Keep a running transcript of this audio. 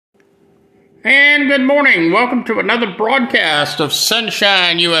And good morning. Welcome to another broadcast of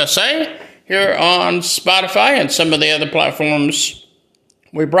Sunshine USA here on Spotify and some of the other platforms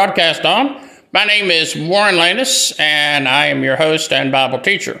we broadcast on. My name is Warren Lanus, and I am your host and Bible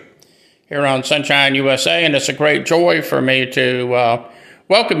teacher here on Sunshine USA, and it's a great joy for me to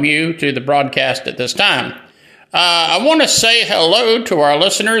welcome you to the broadcast at this time. I want to say hello to our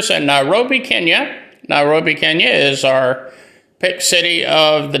listeners in Nairobi, Kenya. Nairobi, Kenya is our pick city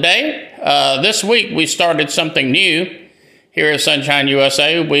of the day. This week we started something new here at Sunshine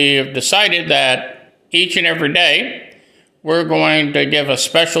USA. We have decided that each and every day we're going to give a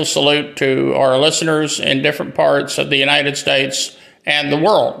special salute to our listeners in different parts of the United States and the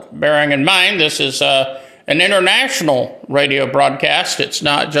world. Bearing in mind, this is an international radio broadcast. It's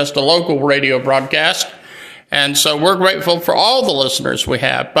not just a local radio broadcast. And so we're grateful for all the listeners we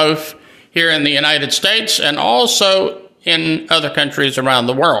have, both here in the United States and also in other countries around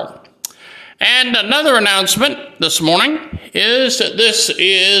the world. And another announcement this morning is that this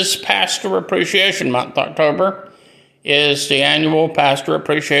is Pastor Appreciation Month. October is the annual Pastor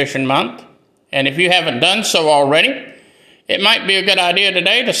Appreciation Month. And if you haven't done so already, it might be a good idea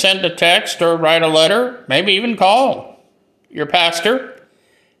today to send a text or write a letter, maybe even call your pastor,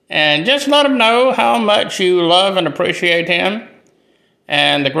 and just let him know how much you love and appreciate him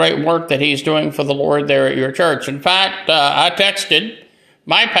and the great work that he's doing for the Lord there at your church. In fact, I texted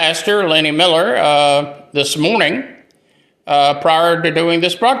my pastor, Lenny Miller, this morning prior to doing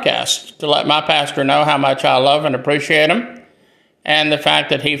this broadcast to let my pastor know how much I love and appreciate him and the fact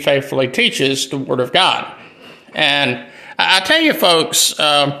that he faithfully teaches the Word of God. And I tell you, folks,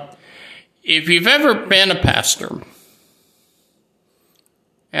 if you've ever been a pastor,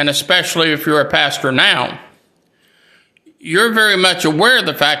 and especially if you're a pastor now, you're very much aware of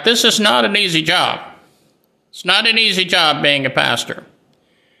the fact this is not an easy job. It's not an easy job being a pastor.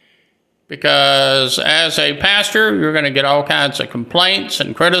 Because as a pastor, you're going to get all kinds of complaints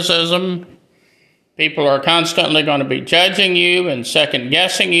and criticism. People are constantly going to be judging you and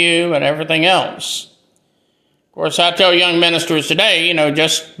second-guessing you and everything else. Of course, I tell young ministers today,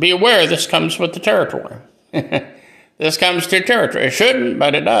 just be aware this comes with the territory. This comes to territory. It shouldn't,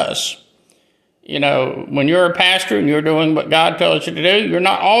 but it does. When you're a pastor and you're doing what God tells you to do, you're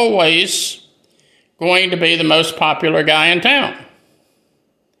not always going to be the most popular guy in town.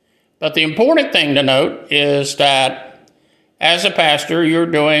 But the important thing to note is that as a pastor, you're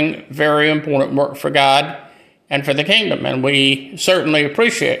doing very important work for God and for the kingdom. And we certainly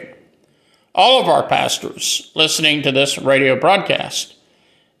appreciate all of our pastors listening to this radio broadcast.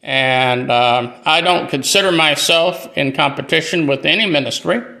 And I don't consider myself in competition with any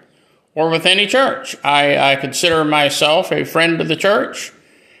ministry or with any church. I consider myself a friend of the church.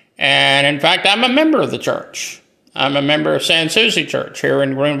 And in fact, I'm a member of the church. I'm a member of San Susie Church here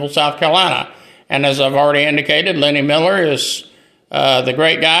in Greenville, South Carolina. And as I've already indicated, Lenny Miller is the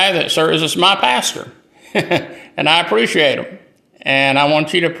great guy that serves as my pastor. And I appreciate him. And I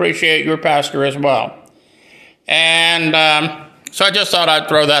want you to appreciate your pastor as well. And so I just thought I'd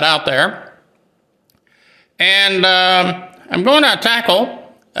throw that out there. And I'm going to tackle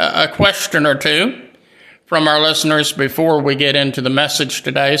a question or two from our listeners before we get into the message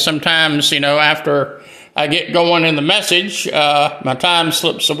today. Sometimes, after I get going in the message, my time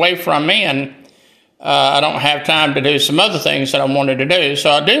slips away from me and I don't have time to do some other things that I wanted to do.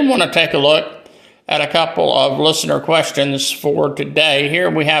 So I do want to take a look at a couple of listener questions for today. Here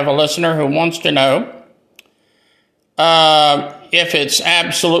we have a listener who wants to know if it's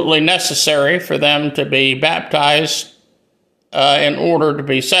absolutely necessary for them to be baptized in order to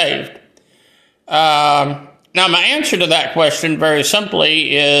be saved. Now, my answer to that question very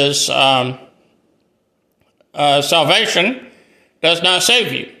simply is salvation does not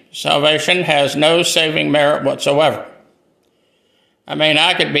save you. Salvation has no saving merit whatsoever. I mean,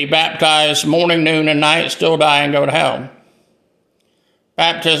 I could be baptized morning, noon, and night, still die and go to hell.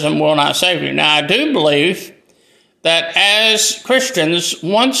 Baptism will not save you. Now, I do believe that as Christians,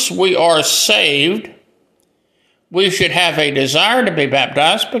 once we are saved, we should have a desire to be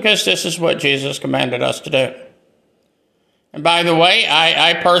baptized because this is what Jesus commanded us to do. And by the way,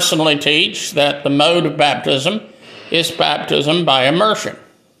 I personally teach that the mode of baptism is baptism by immersion.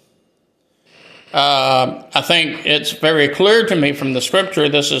 I think it's very clear to me from the scripture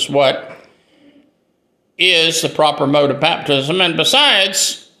this is what is the proper mode of baptism. And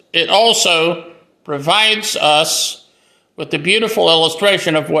besides, it also provides us with the beautiful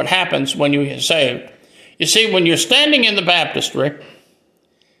illustration of what happens when you get saved. You see, when you're standing in the baptistry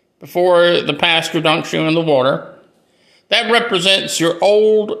before the pastor dunks you in the water, that represents your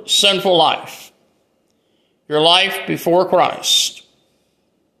old sinful life, your life before Christ.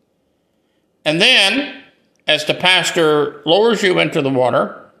 And then, as the pastor lowers you into the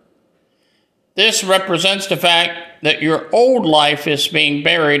water, this represents the fact that your old life is being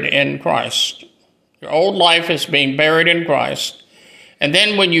buried in Christ. Your old life is being buried in Christ. And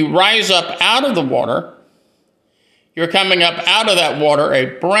then when you rise up out of the water, you're coming up out of that water a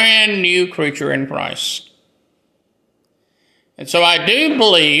brand new creature in Christ. And so I do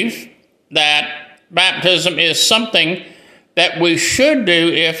believe that baptism is something that we should do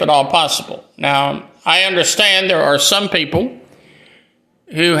if at all possible. Now, I understand there are some people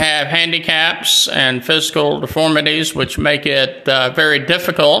who have handicaps and physical deformities which make it very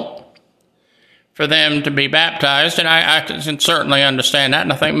difficult for them to be baptized, and I can certainly understand that,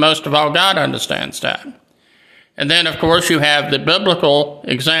 and I think most of all God understands that. And then, of course, you have the biblical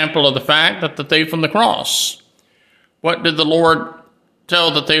example of the fact that the thief on the cross, what did the Lord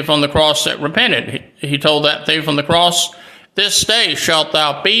tell the thief on the cross that repented? He told that thief on the cross, "This day shalt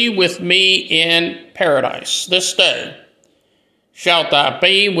thou be with me in paradise." This day shalt thou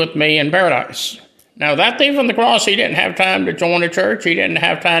be with me in paradise. Now, that thief on the cross, he didn't have time to join a church. He didn't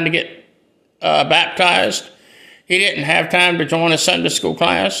have time to get baptized. He didn't have time to join a Sunday school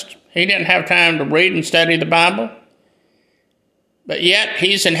class. He didn't have time to read and study the Bible. But yet,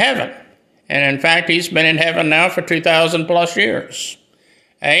 he's in heaven. And in fact, he's been in heaven now for 2,000 plus years.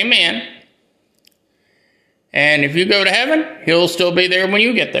 Amen. And if you go to heaven, he'll still be there when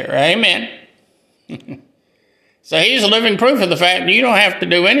you get there. Amen. So he's a living proof of the fact that you don't have to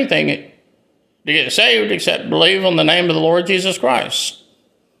do anything to get saved except believe on the name of the Lord Jesus Christ.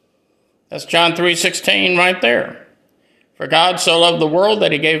 That's John 3:16 right there. For God so loved the world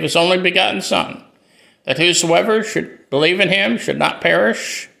that he gave his only begotten Son, that whosoever should believe in him should not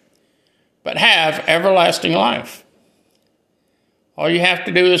perish, but have everlasting life. All you have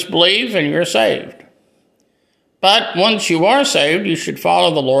to do is believe and you're saved. But once you are saved, you should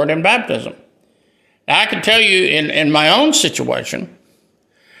follow the Lord in baptism. Now, I can tell you in my own situation,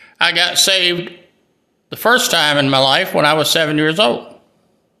 I got saved the first time in my life when I was 7 years old.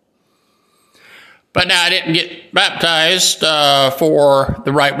 But now I didn't get baptized for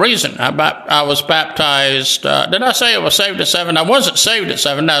the right reason. I was baptized, did I say I was saved at 7? I wasn't saved at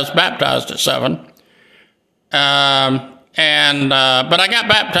 7, I was baptized at 7. But I got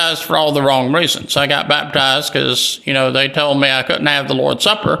baptized for all the wrong reasons. I got baptized because, they told me I couldn't have the Lord's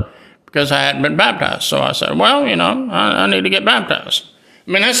Supper because I hadn't been baptized. So I said, well, I need to get baptized.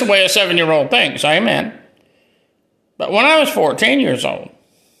 I mean, that's the way a 7-year-old thinks, amen. But when I was 14 years old,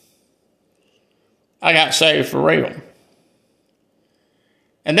 I got saved for real.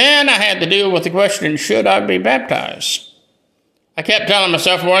 And then I had to deal with the question, should I be baptized? I kept telling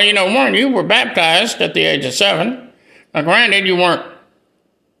myself, well, Warren, you were baptized at the age of 7. Now, granted, you weren't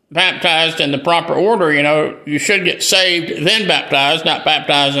baptized in the proper order. You should get saved, then baptized, not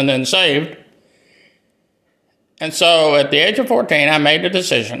baptized and then saved. And so at the age of 14, I made the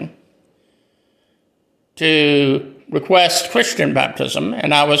decision to request Christian baptism,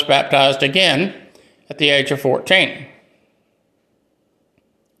 and I was baptized again at the age of 14.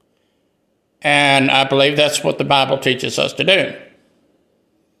 And I believe that's what the Bible teaches us to do,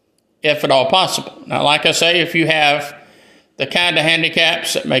 if at all possible. Now, like I say, if you have the kind of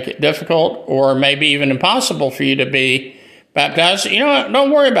handicaps that make it difficult or maybe even impossible for you to be baptized,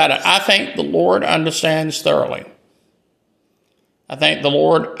 don't worry about it. I think the Lord understands thoroughly. I think the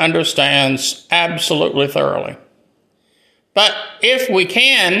Lord understands absolutely thoroughly. But if we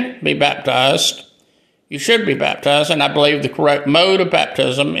can be baptized, you should be baptized, and I believe the correct mode of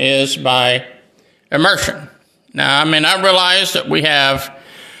baptism is by immersion. Now, I realize that we have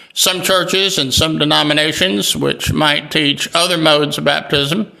some churches and some denominations which might teach other modes of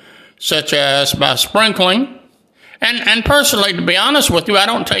baptism, such as by sprinkling. And personally, to be honest with you, I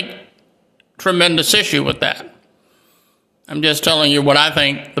don't take tremendous issue with that. I'm just telling you what I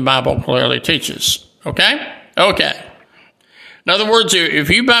think the Bible clearly teaches. Okay? Okay. In other words, if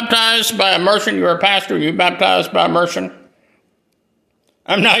you baptized by immersion, you're a pastor, you baptized by immersion,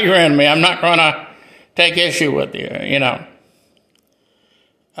 I'm not your enemy. I'm not going to take issue with you,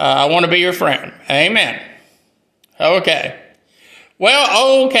 I want to be your friend. Amen. Okay.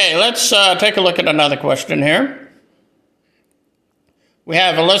 Well, okay, let's take a look at another question here. We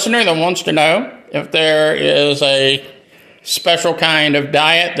have a listener that wants to know if there is a special kind of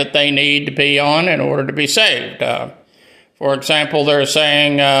diet that they need to be on in order to be saved. For example, they're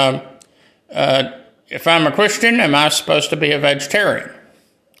saying, if I'm a Christian, am I supposed to be a vegetarian?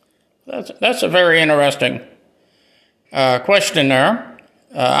 That's a very interesting question there.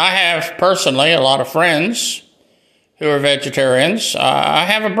 I have personally a lot of friends who are vegetarians. I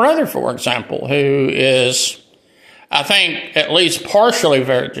have a brother, for example, who is, I think, at least partially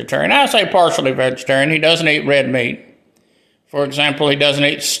vegetarian. I say partially vegetarian. He doesn't eat red meat. For example, he doesn't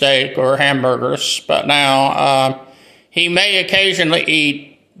eat steak or hamburgers. But now he may occasionally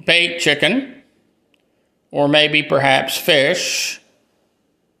eat baked chicken or maybe perhaps fish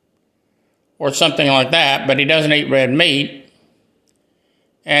or something like that. But he doesn't eat red meat.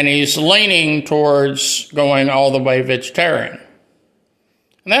 And he's leaning towards going all the way vegetarian.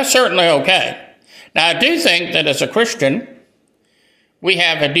 And that's certainly okay. Now, I do think that as a Christian, we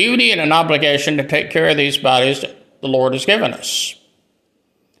have a duty and an obligation to take care of these bodies that the Lord has given us.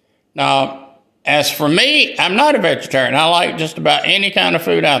 Now, as for me, I'm not a vegetarian. I like just about any kind of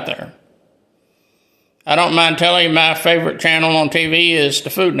food out there. I don't mind telling you my favorite channel on TV is the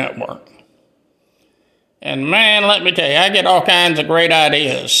Food Network. And man, let me tell you, I get all kinds of great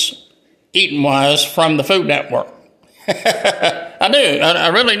ideas, eating-wise, from the Food Network. I do. I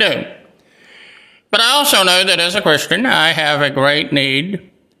really do. But I also know that as a Christian, I have a great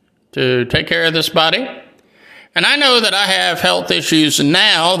need to take care of this body. And I know that I have health issues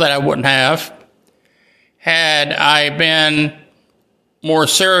now that I wouldn't have had I been more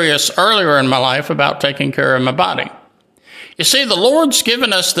serious earlier in my life about taking care of my body. You see, the Lord's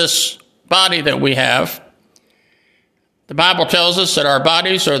given us this body that we have. The Bible tells us that our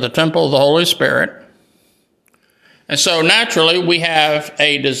bodies are the temple of the Holy Spirit. And so naturally, we have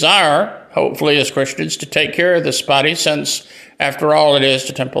a desire, hopefully as Christians, to take care of this body, since, after all, it is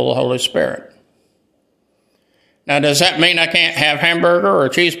the temple of the Holy Spirit. Now, does that mean I can't have hamburger or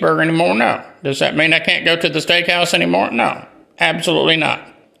cheeseburger anymore? No. Does that mean I can't go to the steakhouse anymore? No, absolutely not.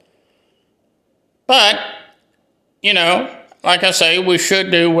 But, like I say, we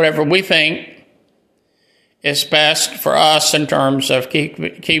should do whatever we think is best for us in terms of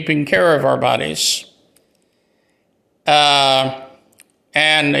keeping care of our bodies.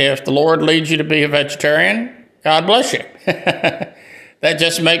 And if the Lord leads you to be a vegetarian, God bless you. That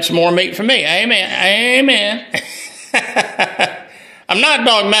just makes more meat for me. Amen. Amen. I'm not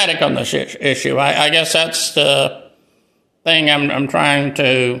dogmatic on this issue. I guess that's the thing I'm trying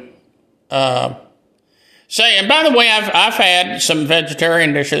to say. And by the way, I've had some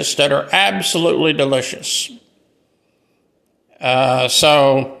vegetarian dishes that are absolutely delicious.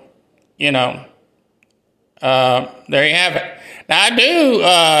 So, there you have it. Now, I do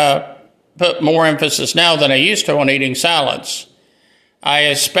put more emphasis now than I used to on eating salads. I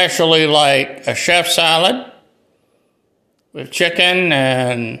especially like a chef salad with chicken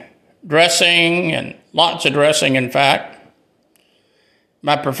and dressing, and lots of dressing, in fact.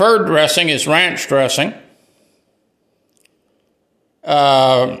 My preferred dressing is ranch dressing.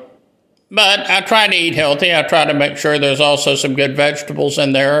 But I try to eat healthy. I try to make sure there's also some good vegetables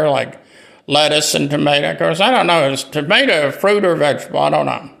in there, like lettuce and tomato. Of course, I don't know, is tomato a fruit or vegetable? I don't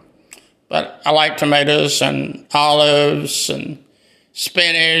know. But I like tomatoes and olives and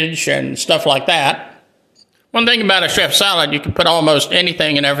spinach and stuff like that. One thing about a chef salad, you can put almost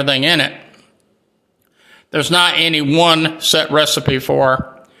anything and everything in it. There's not any one set recipe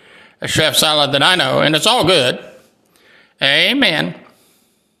for a chef salad that I know, and it's all good. Amen.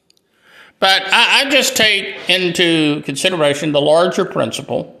 But I just take into consideration the larger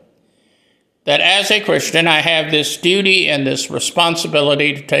principle that as a Christian, I have this duty and this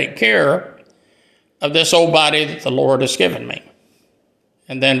responsibility to take care of this old body that the Lord has given me.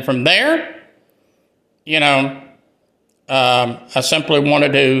 And then from there, I simply want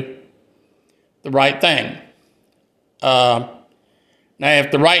to do the right thing. Now,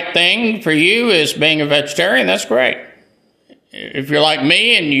 if the right thing for you is being a vegetarian, that's great. If you're like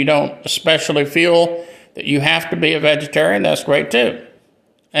me and you don't especially feel that you have to be a vegetarian, that's great too.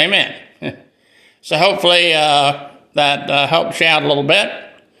 Amen. So hopefully that helps you out a little bit.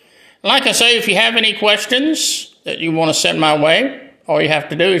 Like I say, if you have any questions that you want to send my way, all you have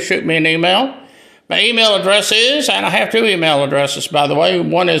to do is shoot me an email. My email address is, and I have two email addresses, by the way.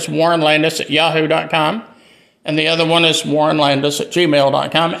 One is warrenlandis@yahoo.com, and the other one is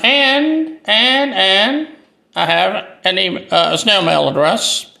warrenlandis@gmail.com. And I have a snail mail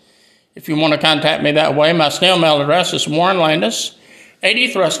address. If you want to contact me that way, my snail mail address is Warren Landis,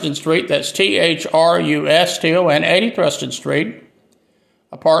 80 Thruston Street. That's THRUSTON, 80 Thruston Street,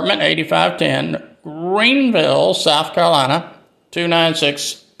 apartment 8510, Greenville, South Carolina,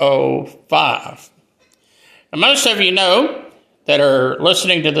 29605. Now, most of you know that are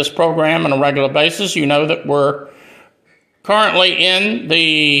listening to this program on a regular basis, you know that we're currently in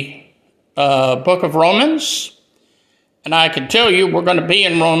the book of Romans, and I can tell you we're going to be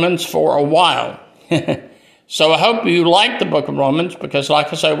in Romans for a while. So I hope you like the book of Romans, because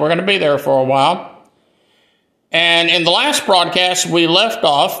like I say, we're going to be there for a while. And in the last broadcast, we left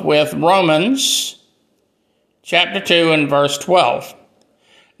off with Romans chapter 2 and verse 12.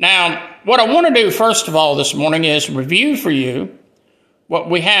 Now, what I want to do first of all this morning is review for you what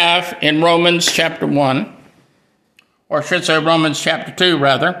we have in Romans chapter 1, or I should say Romans chapter 2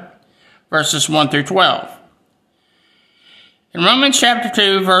 rather, verses 1 through 12. In Romans chapter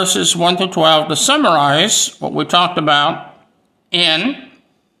 2, verses 1 through 12, to summarize what we talked about in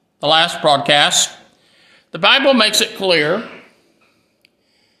the last broadcast, the Bible makes it clear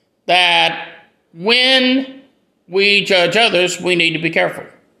that when we judge others, we need to be careful.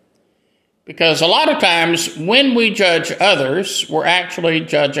 Because a lot of times when we judge others, we're actually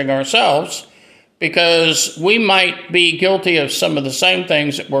judging ourselves, because we might be guilty of some of the same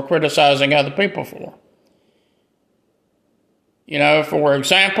things that we're criticizing other people for. You know, for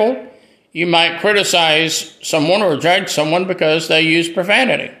example, you might criticize someone or judge someone because they use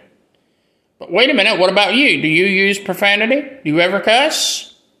profanity. But wait a minute, what about you? Do you use profanity? Do you ever cuss?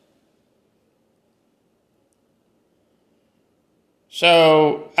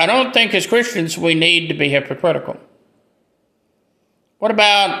 So I don't think as Christians we need to be hypocritical. What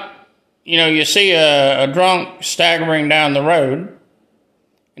about, you see a drunk staggering down the road,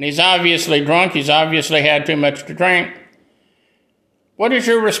 and he's obviously drunk, he's obviously had too much to drink. What is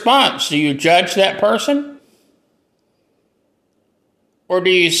your response? Do you judge that person? Or do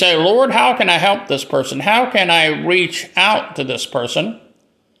you say, Lord, how can I help this person? How can I reach out to this person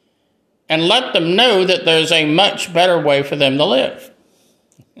and let them know that there's a much better way for them to live?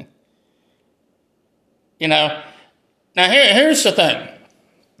 Now here's the thing.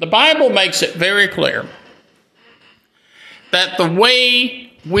 The Bible makes it very clear that the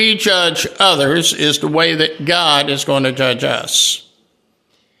way we judge others is the way that God is going to judge us.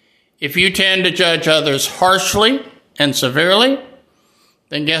 If you tend to judge others harshly and severely,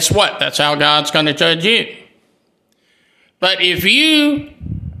 then guess what? That's how God's going to judge you. But if you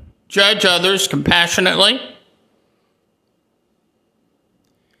judge others compassionately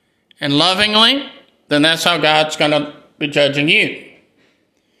and lovingly, then that's how God's going to be judging you.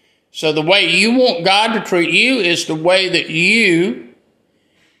 So the way you want God to treat you is the way that you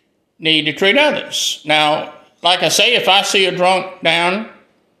need to treat others. Now, like I say, if I see a drunk down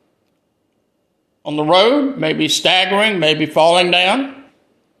on the road, maybe staggering, maybe falling down,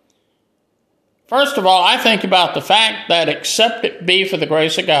 first of all, I think about the fact that except it be for the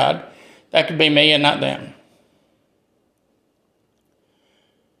grace of God, that could be me and not them.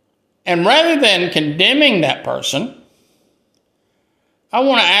 And rather than condemning that person, I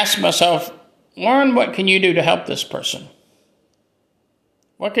want to ask myself, Warren, what can you do to help this person?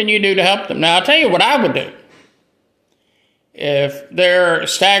 What can you do to help them? Now, I'll tell you what I would do. If they're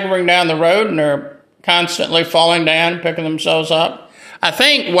staggering down the road and they're constantly falling down, picking themselves up, I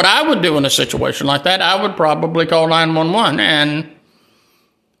think what I would do in a situation like that, I would probably call 911 and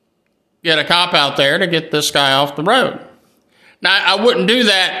get a cop out there to get this guy off the road. Now, I wouldn't do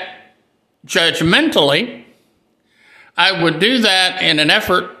that judgmentally. I would do that in an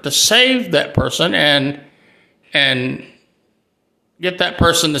effort to save that person and get that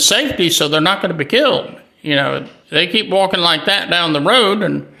person to safety so they're not going to be killed. They keep walking like that down the road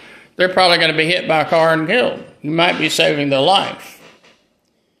and they're probably going to be hit by a car and killed. You might be saving their life.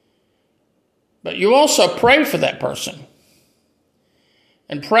 But you also pray for that person.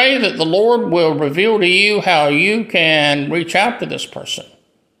 And pray that the Lord will reveal to you how you can reach out to this person.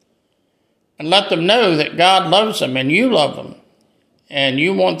 And let them know that God loves them and you love them. And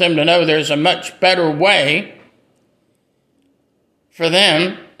you want them to know there's a much better way for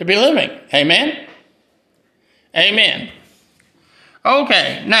them to be living. Amen? Amen.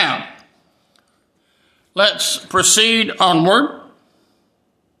 Okay, now, let's proceed onward.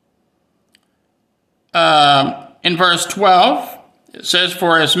 In verse 12, it says,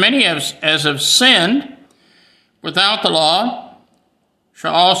 For as many as have sinned without the law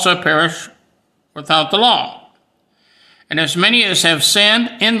shall also perish without the law. And as many as have sinned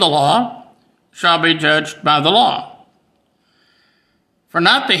in the law shall be judged by the law. For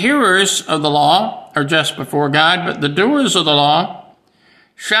not the hearers of the law are just before God, but the doers of the law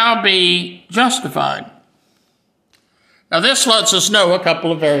shall be justified. Now this lets us know a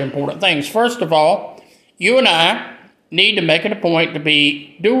couple of very important things. First of all, you and I need to make it a point to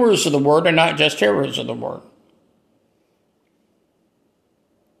be doers of the word and not just hearers of the word.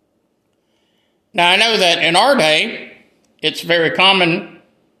 Now, I know that in our day, it's very common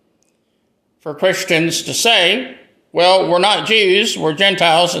for Christians to say, well, we're not Jews, we're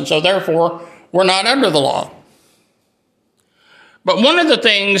Gentiles, and so therefore we're not under the law. But one of the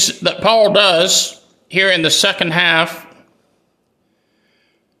things that Paul does here in the second half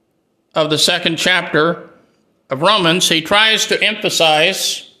of the second chapter of Romans, he tries to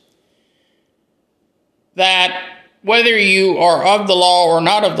emphasize that whether you are of the law or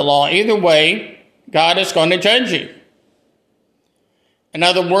not of the law, either way, God is going to judge you. In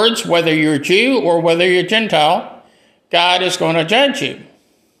other words, whether you're Jew or whether you're Gentile, God is going to judge you.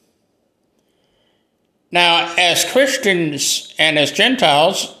 Now, as Christians and as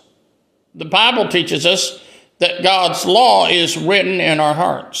Gentiles, the Bible teaches us that God's law is written in our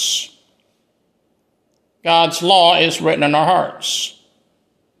hearts. God's law is written in our hearts.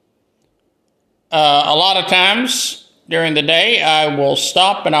 A lot of times during the day, I will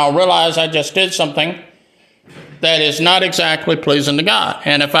stop and I'll realize I just did something that is not exactly pleasing to God.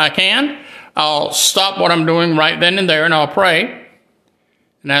 And if I can, I'll stop what I'm doing right then and there and I'll pray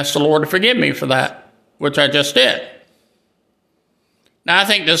and ask the Lord to forgive me for that, which I just did. Now, I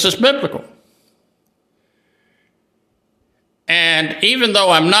think this is biblical. And even though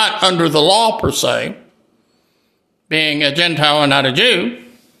I'm not under the law per se, being a Gentile and not a Jew,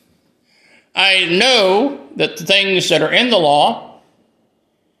 I know that the things that are in the law,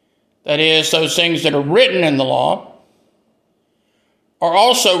 that is, those things that are written in the law, are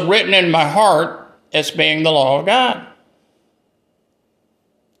also written in my heart as being the law of God.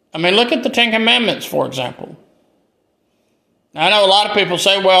 I mean, look at the Ten Commandments, for example. Now, I know a lot of people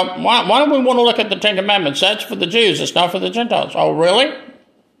say, well, why do we want to look at the Ten Commandments? That's for the Jews. It's not for the Gentiles. Oh, really? It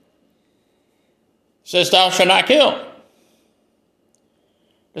says, thou shalt not kill.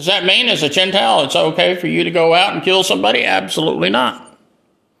 Does that mean as a Gentile it's okay for you to go out and kill somebody? Absolutely not.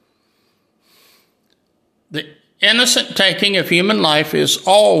 The innocent taking of human life is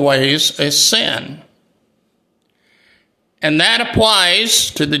always a sin. And that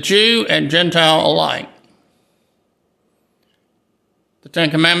applies to the Jew and Gentile alike. The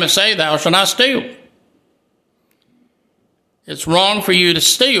Ten Commandments say, thou shalt not steal. It's wrong for you to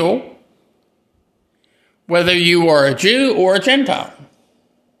steal, whether you are a Jew or a Gentile.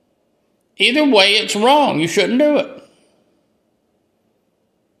 Either way, it's wrong. You shouldn't do it.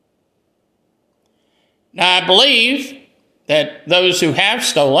 Now, I believe that those who have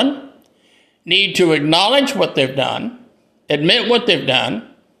stolen need to acknowledge what they've done, admit what they've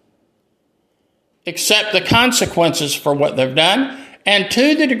done, accept the consequences for what they've done, and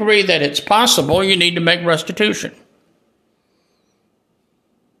to the degree that it's possible, you need to make restitution.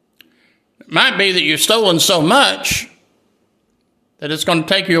 It might be that you've stolen so much that it's going to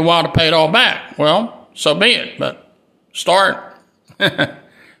take you a while to pay it all back. Well, so be it, but start.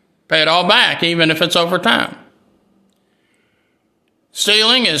 Pay it all back, even if it's over time.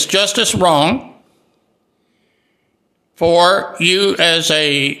 Stealing is just as wrong for you as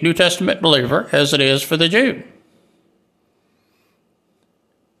a New Testament believer as it is for the Jew.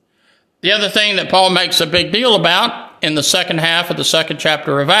 The other thing that Paul makes a big deal about in the second half of the second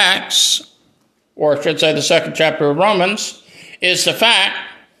chapter of Acts, or I should say the second chapter of Romans, is the fact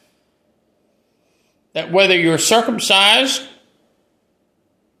that whether you're circumcised,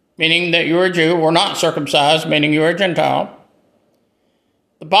 meaning that you're a Jew, or not circumcised, meaning you're a Gentile,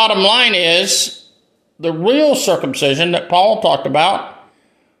 the bottom line is the real circumcision that Paul talked about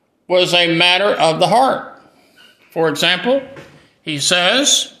was a matter of the heart. For example, he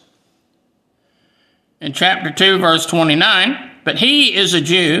says in chapter 2, verse 29, but he is a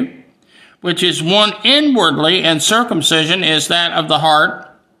Jew, which is one inwardly, and circumcision is that of the heart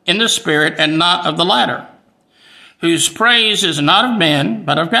in the spirit and not of the latter, whose praise is not of men,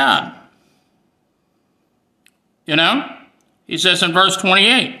 but of God. You know, he says in verse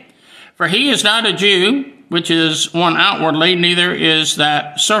 28, for he is not a Jew, which is one outwardly, neither is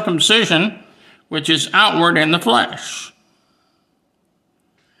that circumcision, which is outward in the flesh.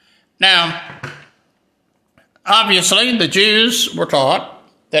 Now, obviously, the Jews were taught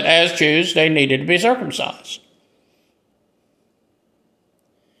that as Jews, they needed to be circumcised.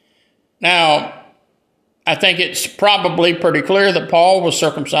 Now, I think it's probably pretty clear that Paul was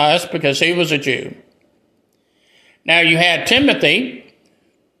circumcised because he was a Jew. Now, you had Timothy,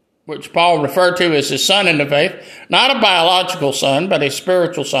 which Paul referred to as his son in the faith, not a biological son, but a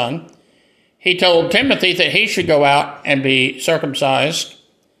spiritual son. He told Timothy that he should go out and be circumcised.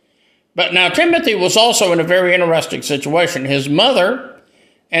 But now Timothy was also in a very interesting situation. His mother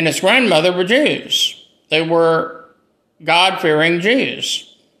and his grandmother were Jews. They were God-fearing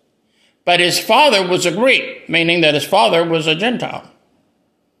Jews. But his father was a Greek, meaning that his father was a Gentile.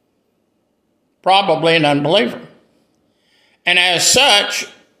 Probably an unbeliever. And as such,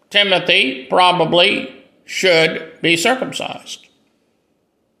 Timothy probably should be circumcised.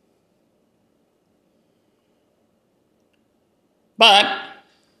 But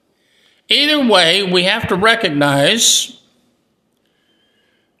either way, we have to recognize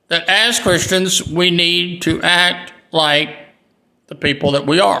that as Christians, we need to act like the people that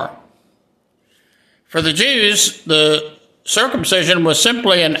we are. For the Jews, the circumcision was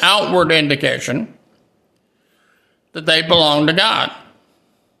simply an outward indication that they belonged to God.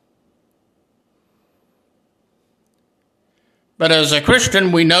 But as a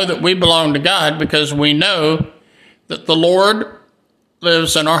Christian, we know that we belong to God because we know that the Lord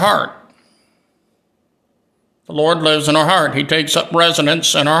lives in our heart. The Lord lives in our heart. He takes up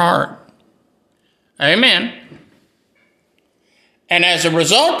residence in our heart. Amen. And as a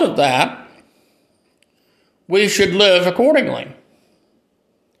result of that, we should live accordingly.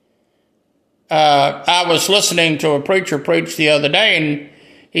 I was listening to a preacher preach the other day, and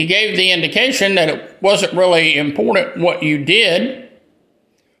he gave the indication that it wasn't really important what you did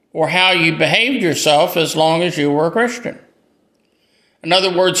or how you behaved yourself as long as you were a Christian. In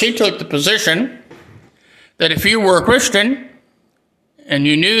other words, he took the position that if you were a Christian and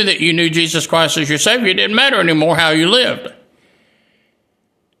you knew that you knew Jesus Christ as your Savior, it didn't matter anymore how you lived.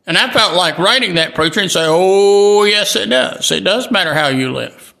 And I felt like writing that preacher and say, oh, yes, it does. It does matter how you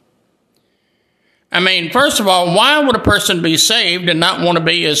live. I mean, first of all, why would a person be saved and not want to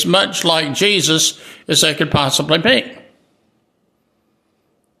be as much like Jesus as they could possibly be?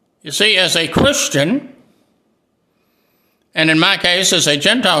 You see, as a Christian, and in my case, as a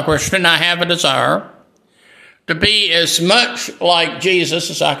Gentile Christian, I have a desire to be as much like Jesus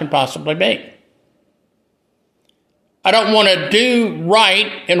as I can possibly be. I don't want to do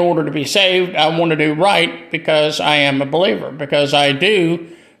right in order to be saved. I want to do right because I am a believer, because I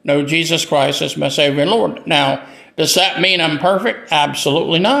do know Jesus Christ as my Savior and Lord. Now, does that mean I'm perfect?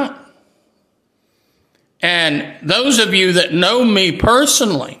 Absolutely not. And those of you that know me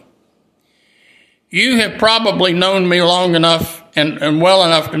personally, you have probably known me long enough and well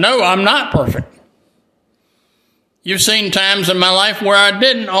enough to know I'm not perfect. You've seen times in my life where I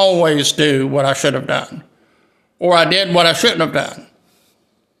didn't always do what I should have done, or I did what I shouldn't have done.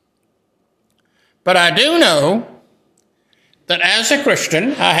 But I do know that as a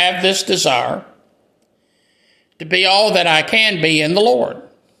Christian, I have this desire to be all that I can be in the Lord.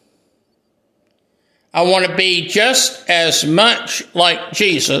 I want to be just as much like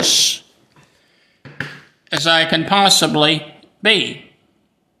Jesus as I can possibly be.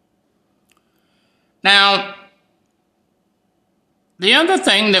 Now, the other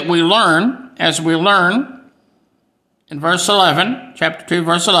thing that we learn, as we learn in verse 11, chapter 2,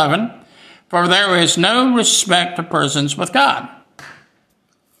 verse 11, for there is no respect of persons with God.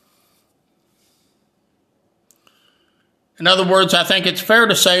 In other words, I think it's fair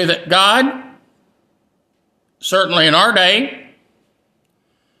to say that God, certainly in our day,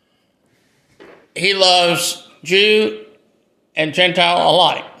 He loves Jew and Gentile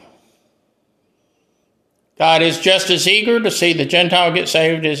alike. God is just as eager to see the Gentile get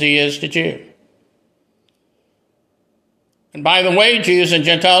saved as He is the Jew. And by the way, Jews and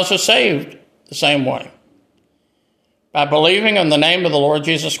Gentiles are saved the same way, by believing in the name of the Lord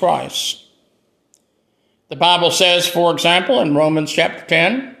Jesus Christ. The Bible says, for example, in Romans chapter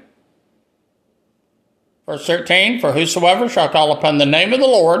 10, verse 13, for whosoever shall call upon the name of the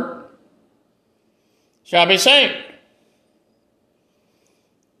Lord shall be saved.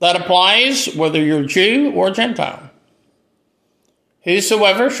 That applies whether you're Jew or Gentile.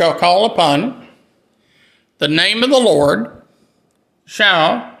 Whosoever shall call upon the name of the Lord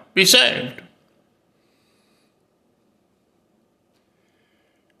shall be saved.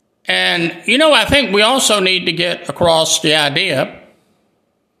 And, I think we also need to get across the idea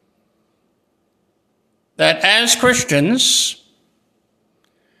that as Christians,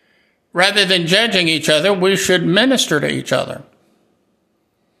 rather than judging each other, we should minister to each other.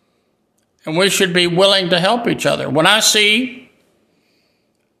 And we should be willing to help each other. When I see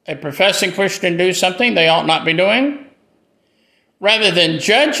a professing Christian do something they ought not be doing, rather than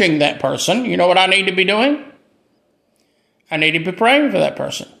judging that person, you know what I need to be doing? I need to be praying for that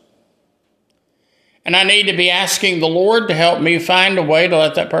person. And I need to be asking the Lord to help me find a way to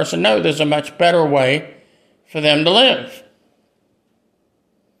let that person know there's a much better way for them to live.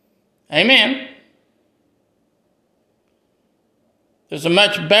 Amen. There's a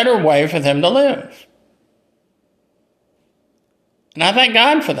much better way for them to live. And I thank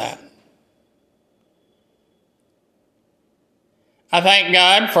God for that. I thank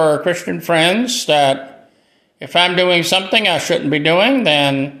God for Christian friends that if I'm doing something I shouldn't be doing,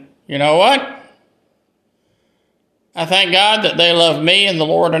 then you know what? I thank God that they love me and the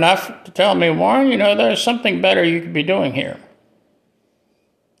Lord enough to tell me, Warren, there's something better you could be doing here.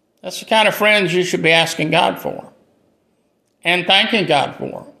 That's the kind of friends you should be asking God for and thanking God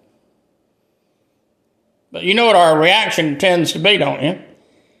for. But you know what our reaction tends to be, don't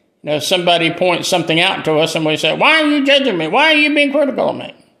you? Somebody points something out to us and we say, why are you judging me? Why are you being critical of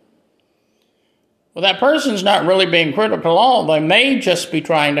me? Well, that person's not really being critical at all. They may just be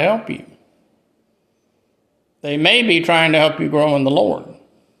trying to help you. They may be trying to help you grow in the Lord.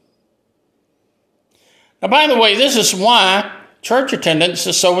 Now, by the way, this is why church attendance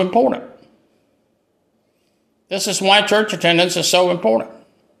is so important. This is why church attendance is so important.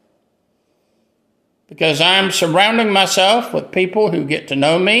 Because I'm surrounding myself with people who get to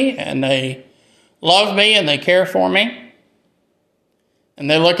know me, and they love me, and they care for me. And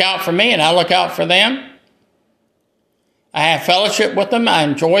they look out for me, and I look out for them. I have fellowship with them. I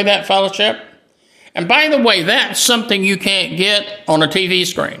enjoy that fellowship. And by the way, that's something you can't get on a TV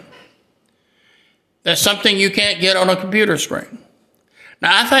screen. That's something you can't get on a computer screen.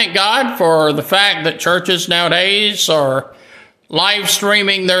 Now, I thank God for the fact that churches nowadays are live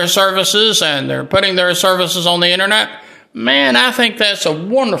streaming their services and they're putting their services on the internet. Man, I think that's a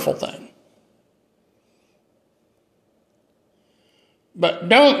wonderful thing. But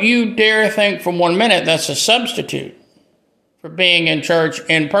don't you dare think for 1 minute that's a substitute for being in church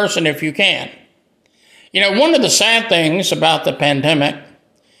in person if you can. You know, one of the sad things about the pandemic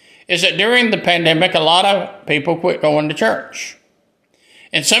is that during the pandemic, a lot of people quit going to church.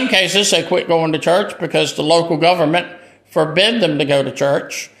 In some cases, they quit going to church because the local government forbid them to go to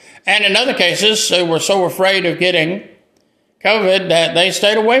church. And in other cases, they were so afraid of getting COVID that they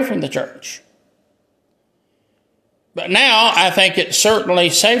stayed away from the church. But now I think it's certainly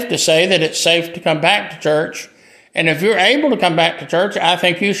safe to say that it's safe to come back to church. And if you're able to come back to church, I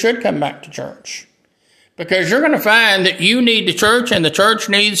think you should come back to church. Because you're going to find that you need the church and the church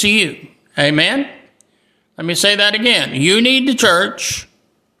needs you. Amen? Let me say that again. You need the church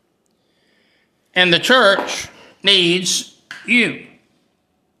and the church needs you.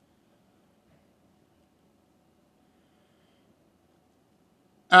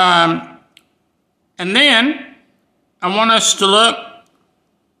 And then I want us to look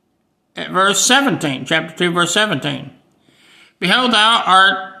at verse 17, chapter 2, verse 17. Behold, thou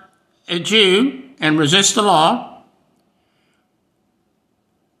art a Jew, and resist the law,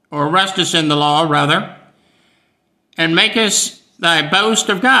 or restest in the law, rather, and makest thy boast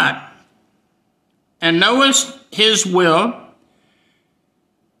of God, and knowest his will,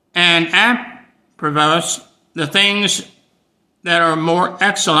 and approbest the things that are more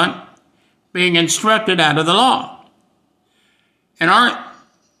excellent, being instructed out of the law, and art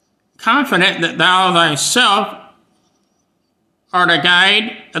confident that thou thyself art a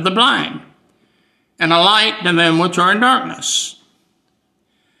guide of the blind, and a light to them which are in darkness,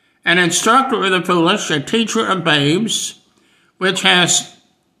 an instructor of the foolish, a teacher of babes, which has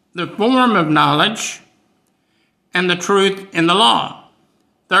the form of knowledge and the truth in the law.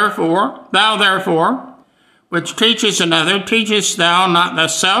 Therefore, thou which teachest another, teachest thou not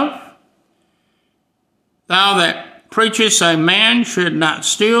thyself? Thou that preachest a man should not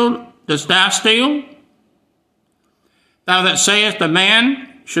steal, dost thou steal? Thou that sayest a man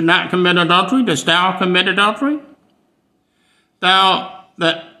should not commit adultery, dost thou commit adultery? Thou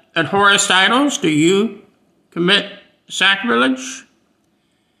that abhorrest idols, do you commit sacrilege?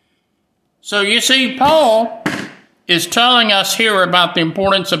 So you see, Paul is telling us here about the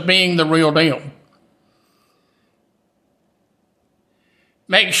importance of being the real deal.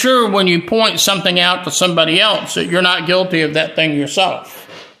 Make sure when you point something out to somebody else that you're not guilty of that thing yourself.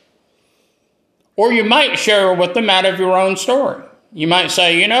 Or you might share with them out of your own story. You might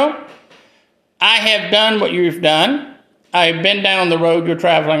say, you know, I have done what you've done. I've been down the road you're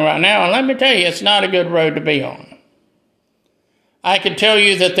traveling right now, and let me tell you, it's not a good road to be on. I can tell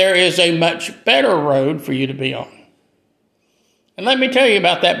you that there is a much better road for you to be on. And let me tell you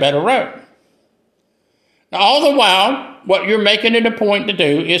about that better road. Now, all the while, what you're making it a point to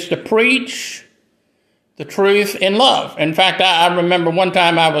do is to preach the truth in love. In fact, I remember one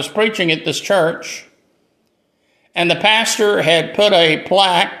time I was preaching at this church, and the pastor had put a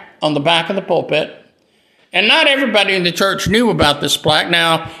plaque on the back of the pulpit. And not everybody in the church knew about this plaque.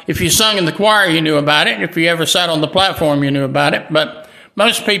 Now, if you sung in the choir, you knew about it. If you ever sat on the platform, you knew about it. But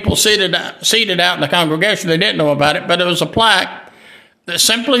most people seated out in the congregation, they didn't know about it. But it was a plaque that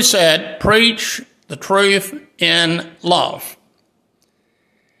simply said, preach the truth in love.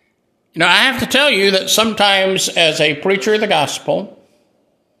 You know, I have to tell you that sometimes as a preacher of the gospel,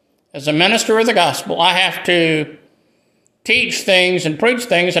 as a minister of the gospel, I have to teach things and preach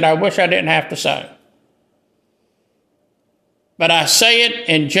things that I wish I didn't have to say. But I say it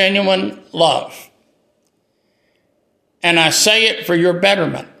in genuine love. And I say it for your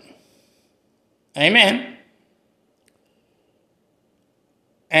betterment. Amen.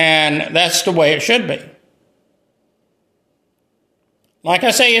 And that's the way it should be. Like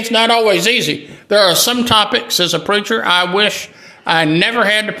I say, it's not always easy. There are some topics as a preacher I wish I never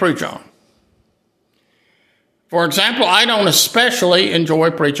had to preach on. For example, I don't especially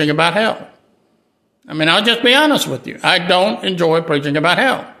enjoy preaching about hell. I mean, I'll just be honest with you. I don't enjoy preaching about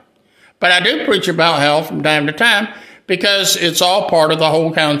hell. But I do preach about hell from time to time because it's all part of the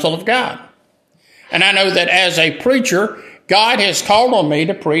whole counsel of God. And I know that as a preacher, God has called on me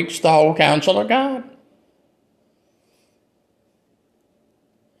to preach the whole counsel of God.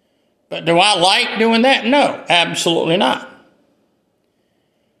 But do I like doing that? No, absolutely not.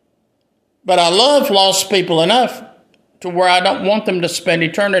 But I love lost people enough to where I don't want them to spend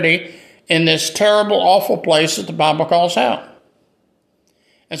eternity in this terrible, awful place that the Bible calls hell.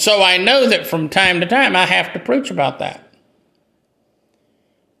 And so I know that from time to time I have to preach about that.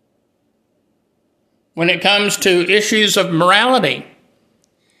 When it comes to issues of morality,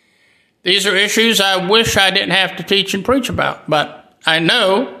 these are issues I wish I didn't have to teach and preach about. But I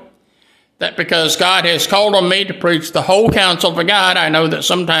know that because God has called on me to preach the whole counsel of God, I know that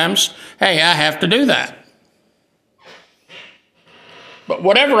sometimes, hey, I have to do that. But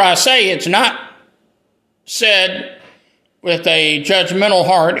whatever I say, it's not said with a judgmental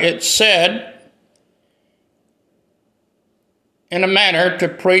heart. It's said in a manner to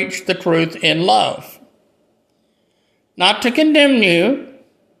preach the truth in love. Not to condemn you,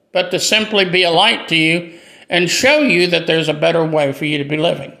 but to simply be a light to you and show you that there's a better way for you to be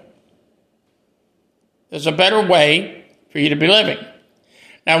living. There's a better way for you to be living.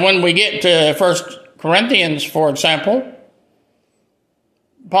 Now, when we get to 1 Corinthians, for example,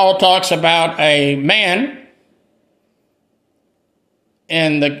 Paul talks about a man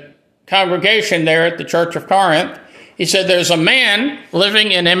in the congregation there at the church of Corinth. He said, there's a man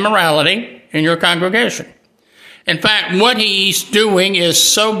living in immorality in your congregation. In fact, what he's doing is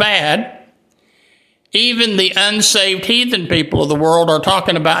so bad, even the unsaved heathen people of the world are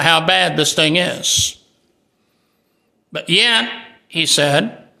talking about how bad this thing is. But yet, he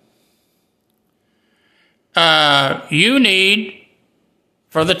said, you need,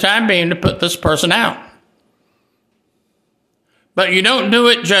 for the time being, to put this person out. But you don't do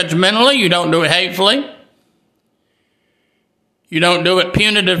it judgmentally. You don't do it hatefully. You don't do it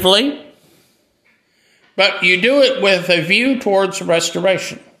punitively. But you do it with a view towards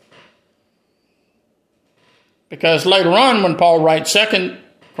restoration. Because later on, when Paul writes 2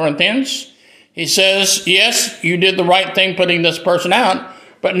 Corinthians, he says, yes, you did the right thing putting this person out,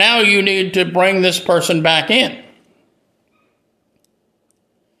 but now you need to bring this person back in.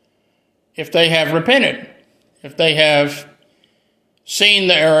 If they have repented, if they have seen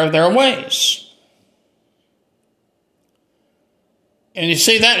the error of their ways. And you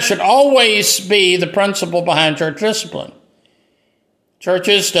see, that should always be the principle behind church discipline.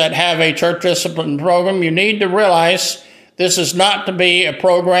 Churches that have a church discipline program, you need to realize this is not to be a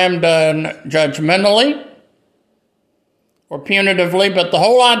program done judgmentally or punitively, but the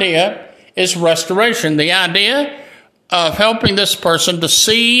whole idea is restoration. The idea of helping this person to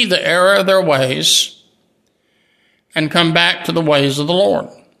see the error of their ways and come back to the ways of the Lord.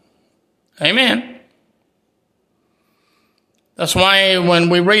 Amen. That's why when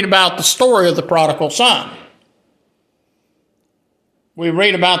we read about the story of the prodigal son, we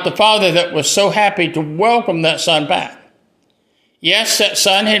read about the father that was so happy to welcome that son back. Yes, that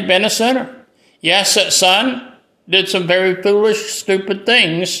son had been a sinner. Yes, that son did some very foolish, stupid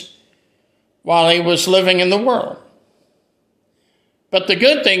things while he was living in the world. But the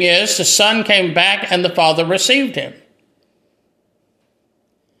good thing is the son came back and the father received him.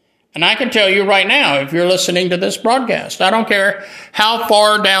 And I can tell you right now, if you're listening to this broadcast, I don't care how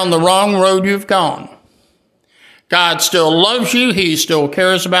far down the wrong road you've gone. God still loves you, He still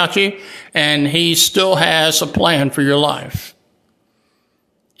cares about you, and He still has a plan for your life.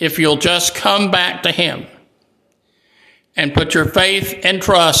 If you'll just come back to Him and put your faith and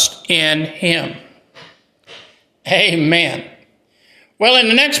trust in Him. Amen. Well, in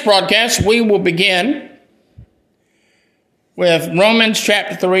the next broadcast, we will begin with Romans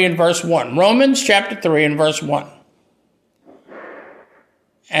chapter 3 and verse 1. Romans chapter 3 and verse 1.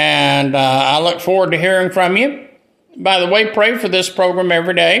 And I look forward to hearing from you. By the way, pray for this program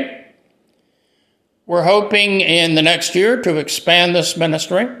every day. We're hoping in the next year to expand this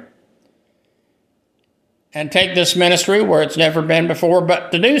ministry and take this ministry where it's never been before.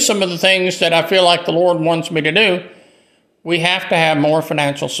 But to do some of the things that I feel like the Lord wants me to do, we have to have more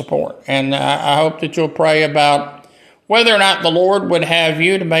financial support. And I hope that you'll pray about whether or not the Lord would have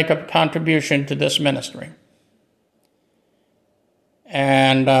you to make a contribution to this ministry.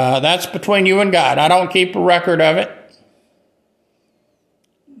 And that's between you and God. I don't keep a record of it.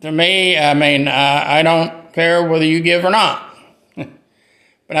 To me, I don't care whether you give or not.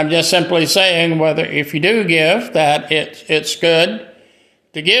 But I'm just simply saying whether if you do give, that it's good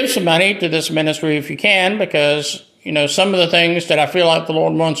to give some money to this ministry if you can, because, some of the things that I feel like the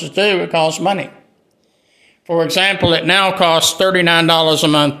Lord wants us to do, it costs money. For example, it now costs $39 a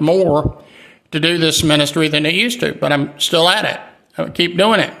month more to do this ministry than it used to, but I'm still at it. I would keep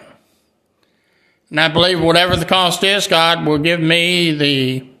doing it. And I believe whatever the cost is, God will give me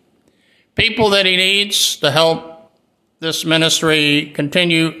the people that He needs to help this ministry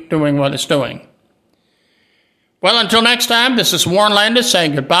continue doing what it's doing. Well, until next time, this is Warren Landis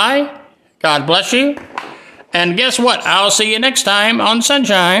saying goodbye. God bless you. And guess what? I'll see you next time on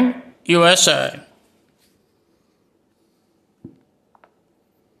Sunshine USA.